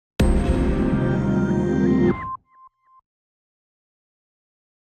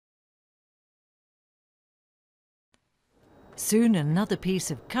Soon another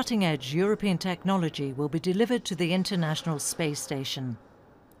piece of cutting-edge European technology will be delivered to the International Space Station.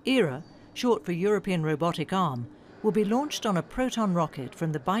 ERA, short for European Robotic Arm, will be launched on a Proton rocket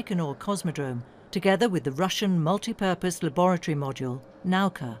from the Baikonur Cosmodrome, together with the Russian multipurpose laboratory module,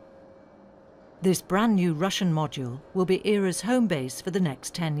 Nauka. This brand new Russian module will be ERA's home base for the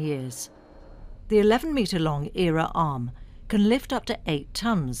next 10 years. The 11-metre-long ERA arm can lift up to 8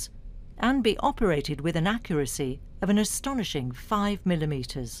 tons and be operated with an accuracy of an astonishing 5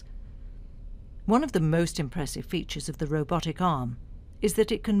 millimetres. One of the most impressive features of the robotic arm is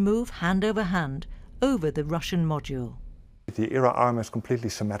that it can move hand over hand over the Russian module. The ERA arm is completely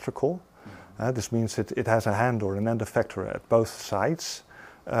symmetrical. This means it has a hand or an end effector at both sides,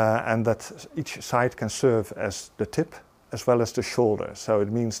 and that each side can serve as the tip as well as the shoulder. So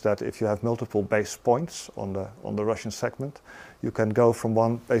it means that if you have multiple base points on the Russian segment, you can go from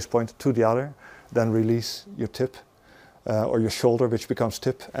one base point to the other, then release your tip or your shoulder, which becomes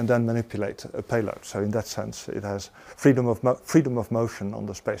tip, and then manipulate a payload. So in that sense, it has freedom of motion on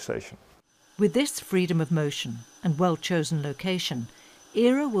the space station. With this freedom of motion and well-chosen location,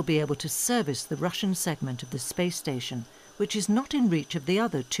 ERA will be able to service the Russian segment of the space station, which is not in reach of the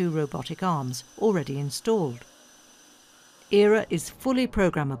other 2 robotic arms already installed. ERA is fully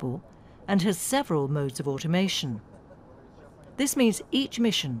programmable and has several modes of automation. This means each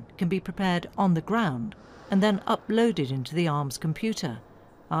mission can be prepared on the ground and then uploaded into the arm's computer,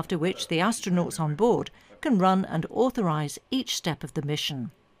 after which the astronauts on board can run and authorize each step of the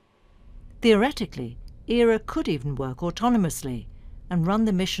mission. Theoretically, ERA could even work autonomously and run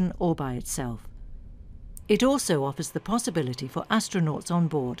the mission all by itself. It also offers the possibility for astronauts on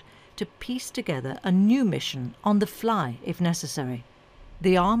board to piece together a new mission on the fly if necessary.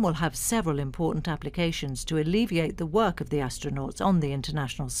 The arm will have several important applications to alleviate the work of the astronauts on the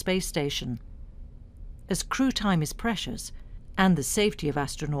International Space Station. As crew time is precious and the safety of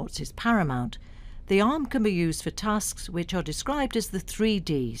astronauts is paramount, the arm can be used for tasks which are described as the 3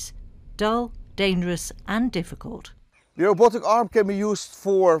 Ds: dull, dangerous and difficult. The robotic arm can be used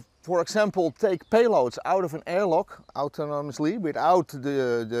for example, take payloads out of an airlock autonomously without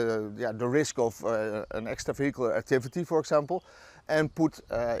the risk of an extravehicular activity, for example, and put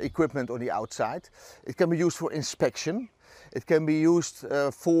equipment on the outside. It can be used for inspection. It can be used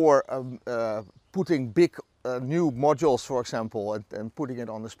for putting big new modules, for example, and putting it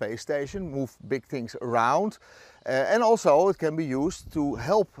on the space station, move big things around. And also it can be used to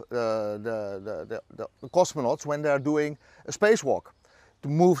help the cosmonauts when they are doing a spacewalk, to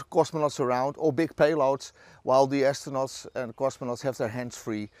move cosmonauts around or big payloads while the astronauts and cosmonauts have their hands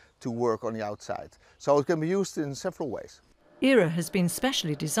free to work on the outside. So it can be used in several ways. ERA has been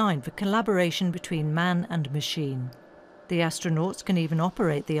specially designed for collaboration between man and machine. The astronauts can even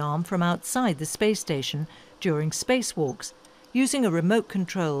operate the arm from outside the space station during spacewalks, using a remote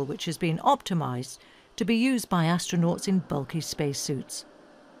control which has been optimized to be used by astronauts in bulky spacesuits.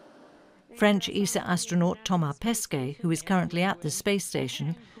 French ESA astronaut Thomas Pesquet, who is currently at the space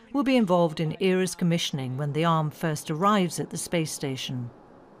station, will be involved in ERA's commissioning when the arm first arrives at the space station.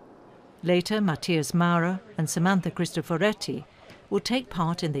 Later, Matthias Maurer and Samantha Cristoforetti will take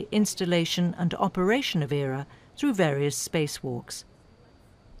part in the installation and operation of ERA through various spacewalks.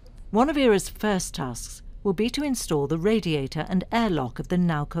 One of ERA's first tasks will be to install the radiator and airlock of the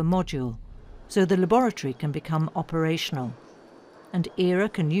Nauka module, so the laboratory can become operational. And ERA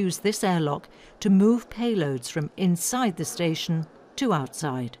can use this airlock to move payloads from inside the station to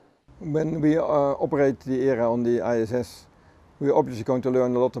outside. When we operate the ERA on the ISS, we're obviously going to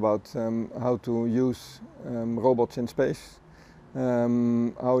learn a lot about how to use robots in space,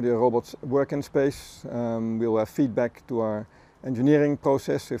 how the robots work in space. We'll have feedback to our engineering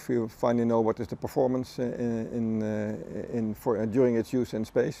process if we finally know what is the performance during its use in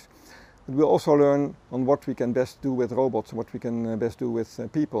space. But we'll also learn on what we can best do with robots, what we can best do with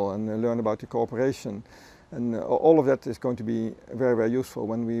people, and learn about the cooperation. And all of that is going to be very, very useful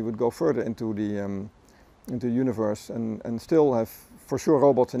when we would go further into the universe and still have, for sure,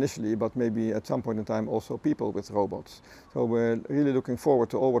 robots initially, but maybe at some point in time also people with robots. So we're really looking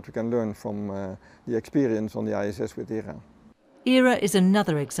forward to all what we can learn from the experience on the ISS with ERA. ERA is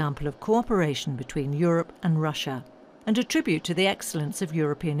another example of cooperation between Europe and Russia, and a tribute to the excellence of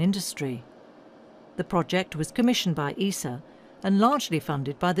European industry. The project was commissioned by ESA and largely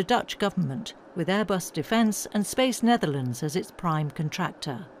funded by the Dutch government, with Airbus Defence and Space Netherlands as its prime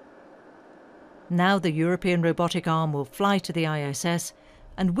contractor. Now the European robotic arm will fly to the ISS,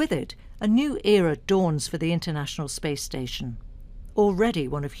 and with it a new era dawns for the International Space Station, already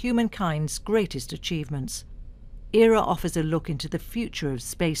one of humankind's greatest achievements. ERA offers a look into the future of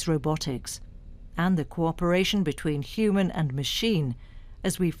space robotics. and the cooperation between human and machine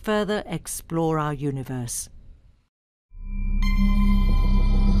as we further explore our universe.